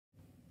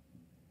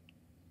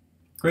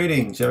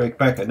Greetings, Eric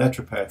Bakker,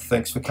 Naturopath.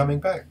 Thanks for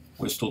coming back.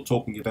 We're still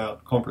talking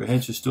about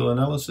comprehensive stool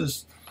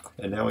analysis,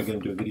 and now we're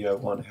going to do a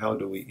video on how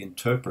do we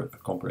interpret a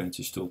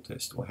comprehensive stool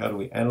test, or how do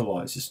we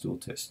analyze a stool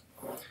test.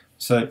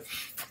 So,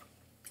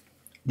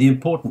 the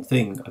important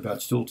thing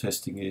about stool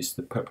testing is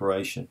the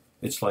preparation.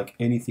 It's like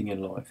anything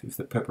in life. If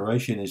the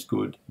preparation is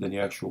good, then the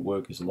actual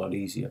work is a lot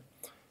easier.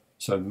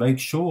 So make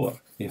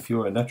sure, if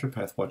you're a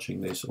naturopath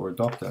watching this, or a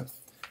doctor,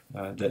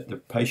 that the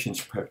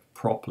patient's prepped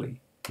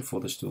properly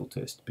before the stool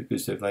test,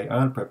 because if they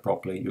aren't prepped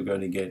properly, you're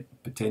going to get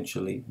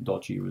potentially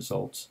dodgy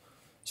results.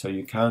 So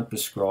you can't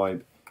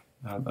prescribe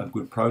a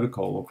good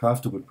protocol or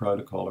craft a good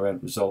protocol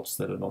around results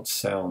that are not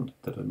sound,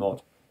 that are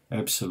not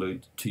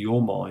absolute, to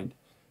your mind,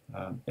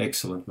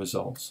 excellent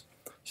results.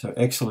 So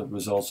excellent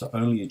results are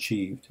only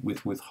achieved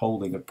with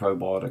withholding of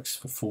probiotics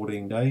for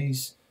 14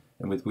 days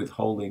and with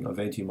withholding of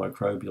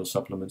antimicrobial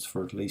supplements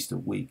for at least a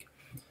week.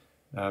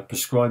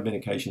 Prescribed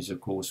medications,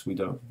 of course, we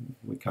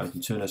can't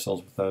concern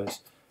ourselves with those.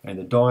 And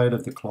the diet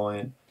of the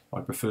client, I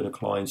prefer the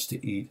clients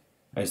to eat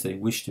as they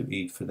wish to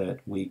eat for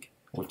that week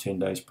or 10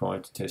 days prior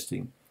to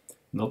testing,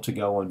 not to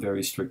go on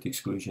very strict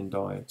exclusion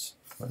diets.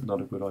 Not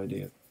a good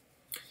idea.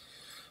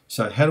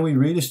 So how do we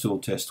read a stool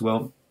test?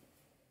 Well,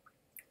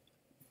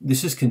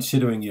 this is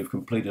considering you've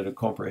completed a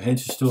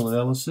comprehensive stool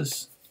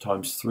analysis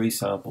times 3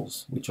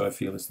 samples, which I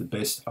feel is the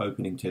best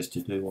opening test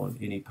to do on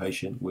any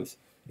patient with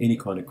any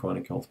kind of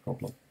chronic health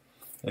problem.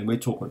 And we're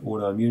talking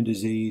autoimmune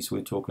disease,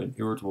 we're talking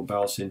irritable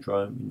bowel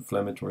syndrome,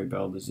 inflammatory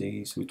bowel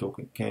disease, we're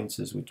talking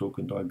cancers, we're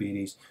talking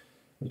diabetes,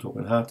 we're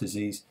talking heart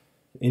disease.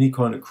 Any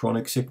kind of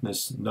chronic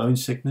sickness, known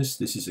sickness,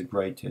 this is a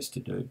great test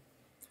to do.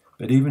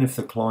 But even if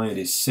the client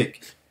is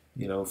sick,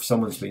 you know, if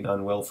someone's been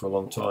unwell for a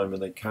long time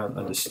and they can't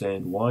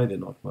understand why they're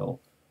not well,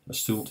 a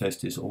stool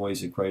test is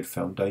always a great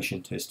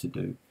foundation test to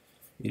do.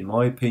 In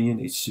my opinion,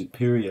 it's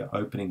superior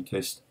opening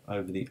test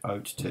over the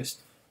oat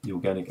test, the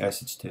organic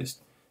acids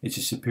test. It's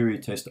a superior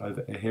test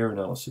over a hair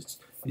analysis.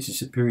 It's a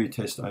superior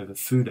test over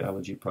food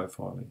allergy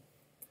profiling.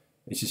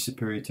 It's a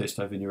superior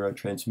test over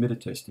neurotransmitter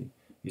testing.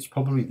 It's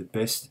probably the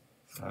best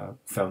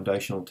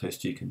foundational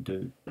test you can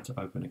do to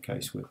open a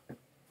case with.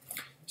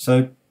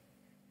 So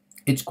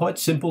it's quite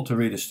simple to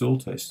read a stool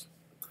test,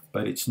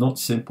 but it's not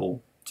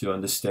simple to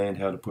understand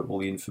how to put all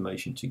the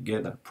information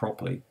together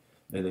properly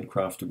and then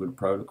craft a good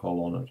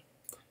protocol on it.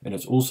 And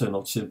it's also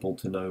not simple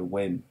to know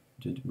when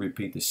to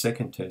repeat the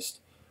second test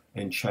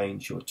and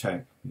change your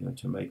tack, you know,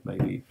 to make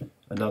maybe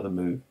another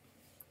move.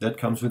 That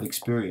comes with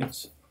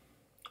experience.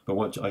 But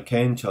what I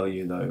can tell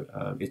you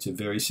though, it's a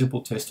very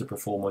simple test to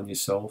perform on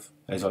yourself.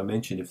 As I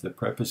mentioned, if the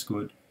prep is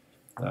good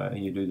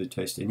and you do the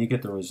test and you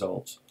get the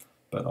results.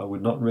 But I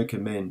would not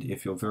recommend,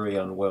 if you're very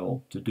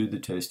unwell, to do the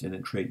test and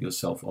then treat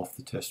yourself off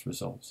the test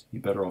results.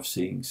 You're better off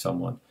seeing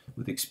someone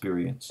with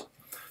experience.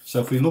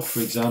 So if we look, for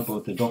example,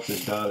 at the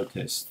doctor's data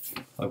test,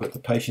 I've got the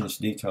patient's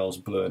details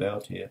blurred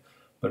out here.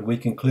 But we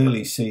can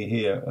clearly see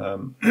here,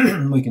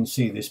 we can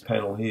see this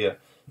panel here,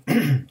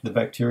 the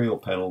bacterial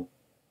panel,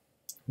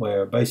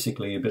 where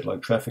basically a bit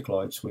like traffic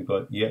lights, we've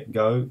got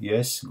go,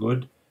 yes,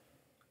 good,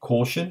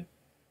 caution,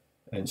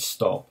 and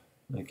stop.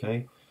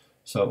 Okay,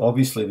 so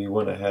obviously we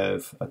want to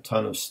have a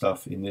ton of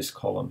stuff in this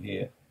column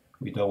here.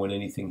 We don't want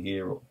anything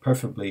here, or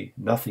preferably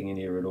nothing in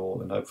here at all,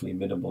 and hopefully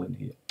minimal in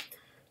here.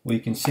 We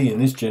can see in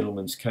this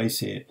gentleman's case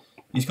here,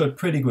 he's got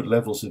pretty good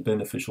levels of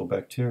beneficial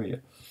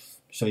bacteria.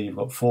 So you've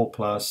got 4+,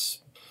 4+,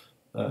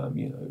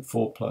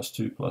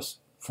 2+,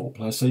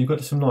 4+. So you've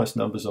got some nice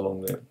numbers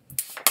along there.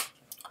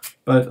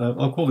 But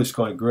I'll call this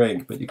guy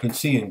Greg. But you can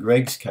see in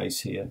Greg's case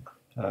here,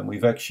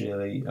 we've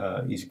actually,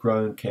 he's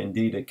grown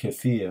Candida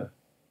kefir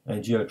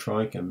and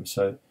geotrichum.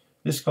 So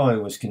this guy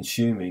was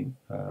consuming,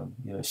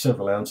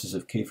 several ounces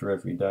of kefir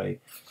every day.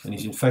 And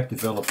he's in fact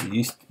developed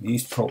a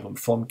yeast problem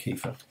from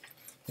kefir.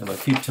 And I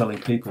keep telling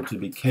people to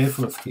be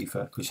careful of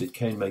kefir because it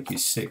can make you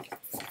sick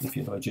if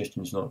your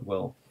digestion's not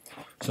well.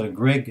 So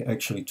Greg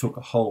actually took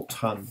a whole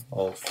ton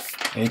of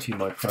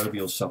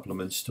antimicrobial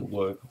supplements to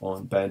work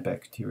on bad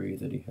bacteria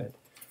that he had.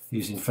 He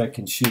was in fact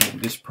consuming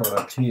this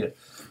product here.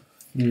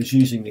 He was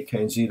using the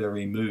Candida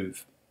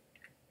Remove.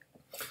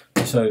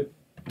 So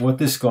what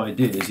this guy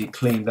did is he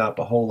cleaned up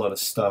a whole lot of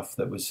stuff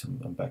that was,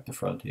 I'm back to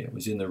front here, it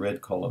was in the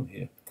red column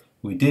here.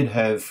 We did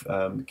have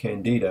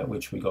Candida,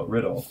 which we got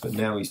rid of, but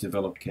now he's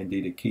developed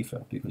Candida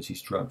kefir because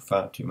he's drunk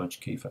far too much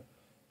kefir,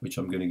 which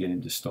I'm going to get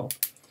him to stop.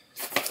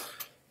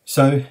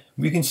 So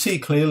we can see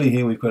clearly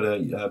here we've got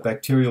a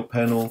bacterial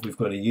panel, we've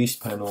got a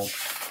yeast panel,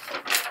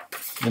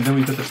 and then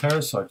we've got the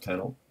parasite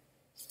panel.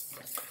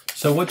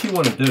 So what you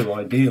want to do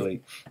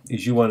ideally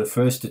is you want to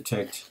first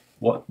detect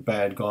what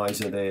bad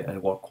guys are there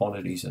and what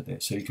quantities are there.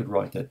 So you could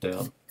write that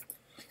down.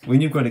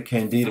 When you've got a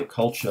Candida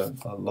culture,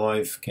 a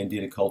live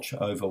Candida culture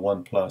over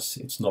 1+,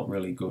 it's not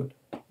really good.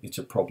 It's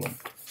a problem.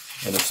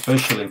 And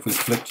especially if we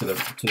flick to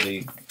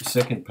the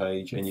second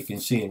page, and you can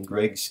see in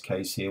Greg's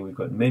case here, we've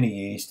got many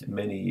yeast,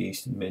 many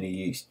yeast, many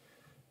yeast.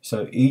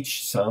 So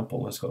each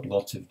sample has got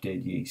lots of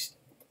dead yeast.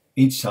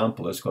 Each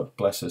sample has got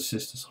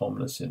Blastocystis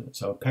hominis in it,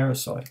 so a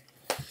parasite.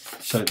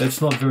 So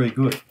that's not very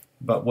good.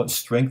 But what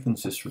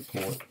strengthens this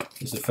report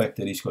is the fact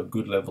that he's got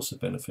good levels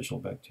of beneficial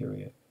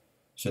bacteria.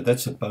 So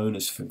that's a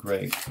bonus for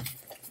Greg,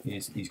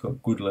 is he's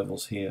got good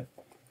levels here.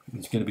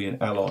 He's going to be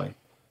an ally.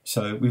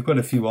 So we've got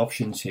a few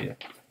options here.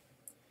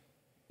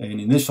 And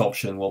in this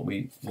option, what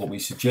we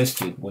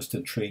suggested was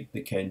to treat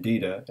the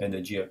Candida and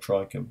the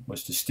Geotrichum,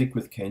 was to stick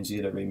with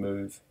Candida,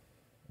 remove.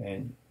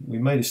 And we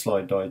made a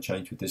slight diet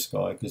change with this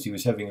guy because he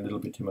was having a little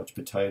bit too much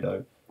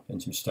potato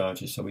and some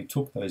starches. So we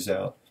took those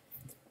out.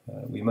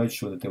 We made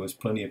sure that there was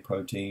plenty of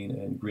protein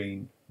and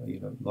green, a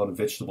lot of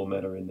vegetable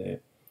matter in there.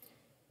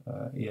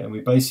 Yeah, and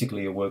we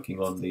basically are working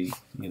on the,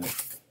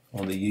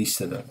 on the yeast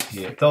that are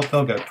here.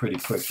 They'll go pretty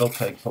quick. They'll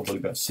take probably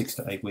about 6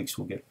 to 8 weeks.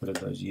 We'll get rid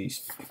of those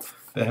yeast.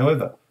 But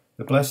however,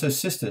 the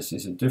blastocystis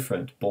is a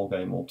different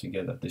ballgame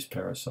altogether, this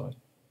parasite.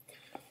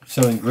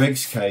 So in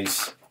Greg's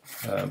case,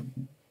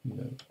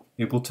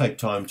 it will take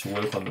time to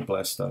work on the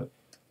blasto,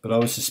 but I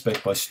would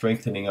suspect by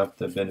strengthening up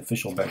the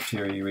beneficial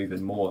bacteria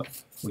even more,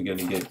 we're going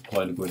to get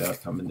quite a good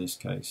outcome in this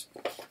case.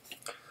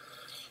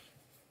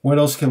 What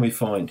else can we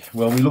find?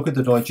 Well, we look at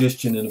the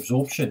digestion and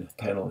absorption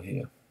panel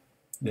here.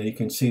 Now you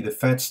can see the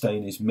fat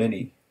stain is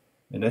many,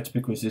 and that's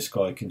because this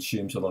guy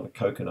consumes a lot of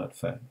coconut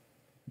fat.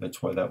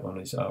 That's why that one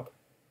is up.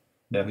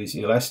 Now his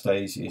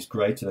elastase is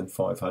greater than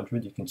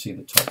 500. You can see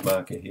the top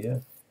marker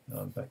here,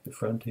 back to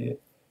front here,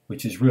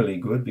 which is really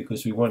good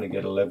because we want to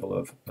get a level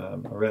of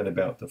around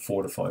about the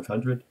 4 to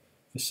 500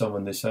 for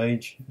someone this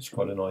age. It's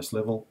quite a nice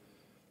level.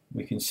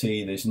 We can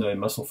see there's no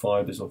muscle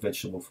fibers or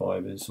vegetable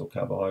fibers or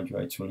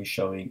carbohydrates really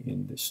showing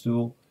in the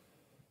stool.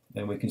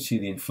 And we can see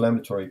the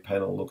inflammatory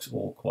panel looks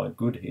all quite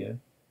good here.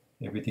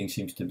 Everything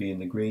seems to be in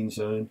the green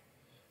zone.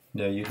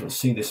 Now you can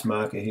see this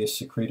marker here,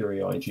 secretory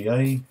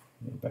IgA.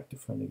 Back to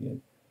front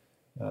again.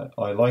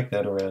 I like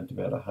that around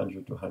about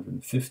 100 to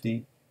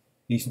 150.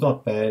 He's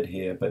not bad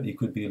here, but he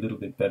could be a little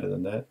bit better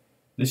than that.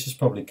 This has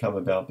probably come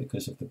about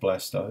because of the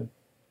blasto.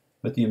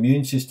 But the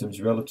immune system's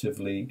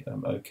relatively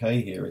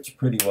okay here. It's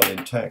pretty well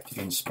intact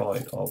in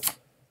spite of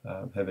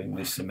having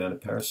this amount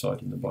of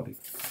parasite in the body.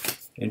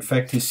 In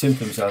fact, his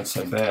symptoms aren't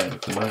so bad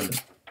at the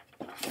moment.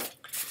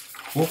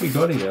 What we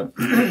got here,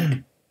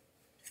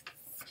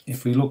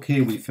 if we look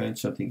here, we found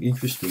something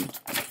interesting.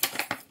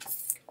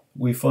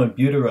 We find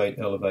butyrate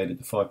elevated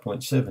to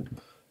 5.7.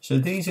 So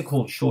these are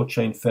called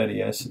short-chain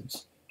fatty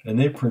acids, and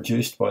they're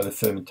produced by the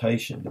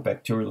fermentation, the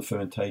bacterial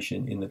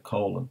fermentation in the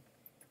colon.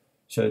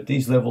 So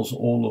these levels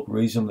all look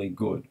reasonably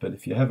good, but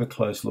if you have a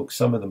close look,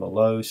 some of them are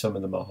low, some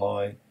of them are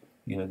high.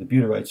 The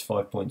butyrate's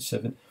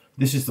 5.7.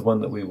 This is the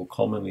one that we will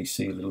commonly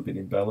see a little bit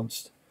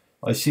imbalanced.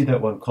 I see that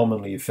one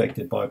commonly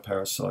affected by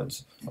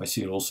parasites. I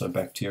see it also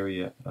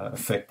bacteria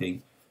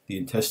affecting the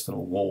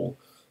intestinal wall.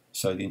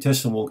 So the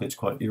intestinal wall gets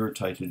quite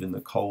irritated in the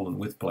colon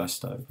with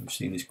blasto. We've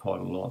seen this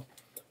quite a lot.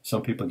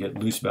 Some people get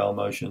loose bowel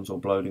motions or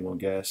bloating or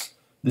gas.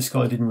 This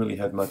guy didn't really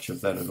have much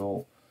of that at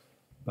all.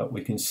 But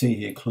we can see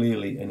here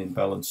clearly an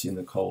imbalance in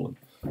the colon.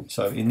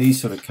 So in these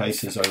sort of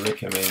cases, I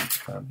recommend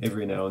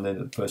every now and then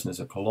that the person has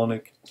a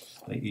colonic,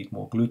 they eat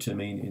more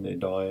glutamine in their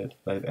diet,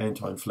 they have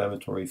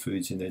anti-inflammatory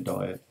foods in their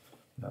diet,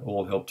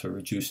 all help to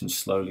reduce and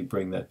slowly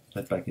bring that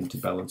back into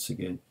balance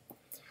again.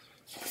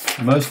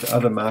 Most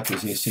other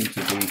markers here seem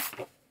to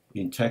be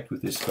intact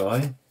with this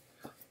guy.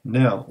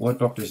 Now, what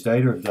Doctors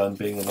Data have done,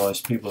 being the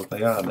nice people that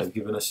they are, they've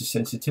given us a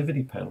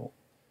sensitivity panel.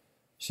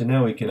 So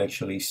now we can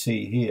actually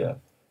see here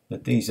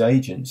that these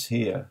agents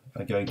here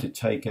are going to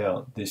take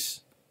out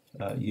this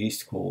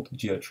yeast called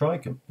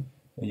Geotrichum.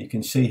 And you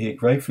can see here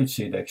grapefruit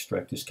seed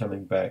extract is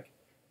coming back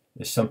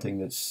as something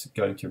that's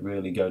going to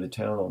really go to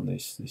town on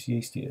this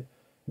yeast here.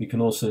 We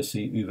can also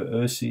see uva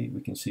ursi, we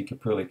can see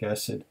caprylic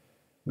acid,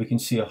 we can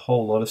see a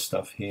whole lot of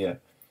stuff here.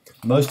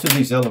 Most of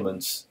these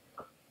elements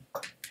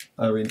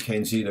are in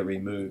Candida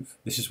remove.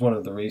 This is one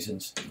of the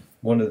reasons,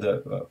 one of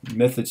the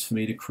methods for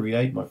me to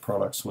create my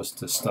products was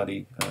to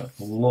study a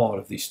lot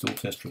of these stool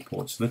test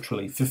reports,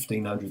 literally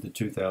 1,500 to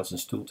 2,000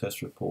 stool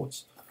test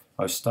reports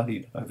I've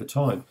studied over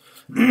time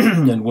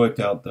and worked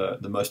out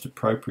the most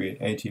appropriate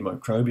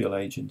antimicrobial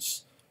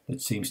agents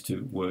that seems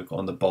to work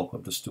on the bulk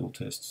of the stool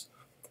tests.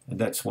 And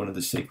that's one of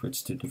the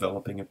secrets to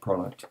developing a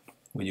product.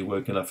 When you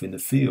work enough in the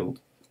field,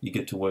 you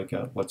get to work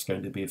out what's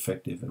going to be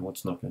effective and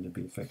what's not going to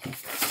be effective.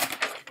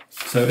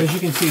 So as you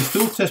can see, a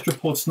stool test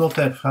report's not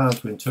that hard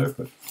to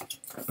interpret,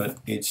 but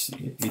it's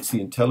the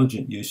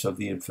intelligent use of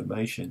the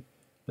information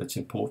that's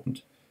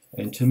important.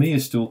 And to me, a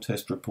stool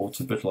test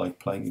report's a bit like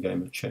playing a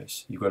game of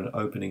chess. You've got an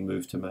opening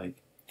move to make.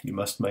 You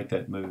must make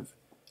that move.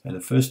 And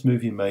the first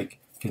move you make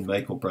can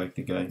make or break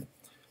the game.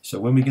 So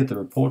when we get the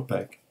report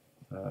back,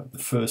 the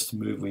first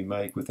move we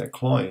make with that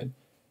client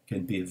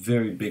can be a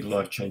very big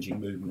life-changing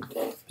movement,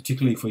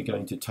 particularly if we're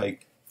going to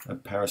take a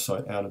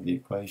parasite out of the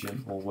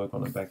equation or work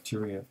on a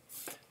bacteria.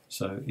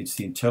 So it's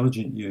the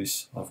intelligent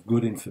use of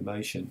good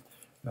information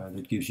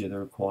that gives you the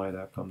required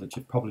outcome that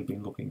you've probably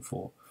been looking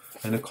for.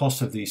 And the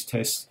cost of these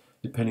tests,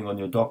 depending on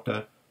your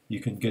doctor,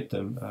 you can get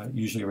them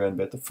usually around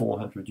about the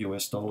 $400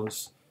 US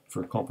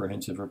for a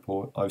comprehensive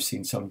report. I've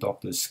seen some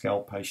doctors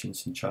scalp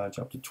patients and charge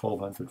up to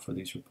 $1,200 for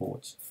these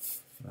reports.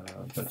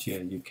 But yeah,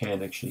 you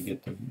can actually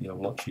get them, a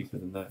lot cheaper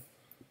than that.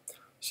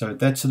 So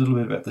that's a little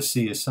bit about the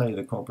CSA,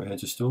 the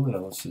Comprehensive Stool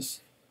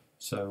Analysis.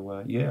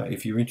 So yeah,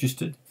 if you're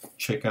interested,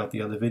 check out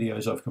the other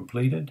videos I've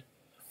completed.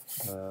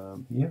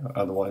 Yeah,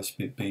 otherwise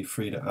be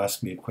free to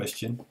ask me a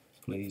question.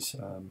 Please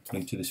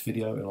link to this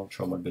video and I'll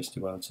try my best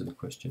to answer the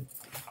question.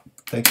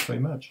 Thanks very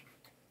much.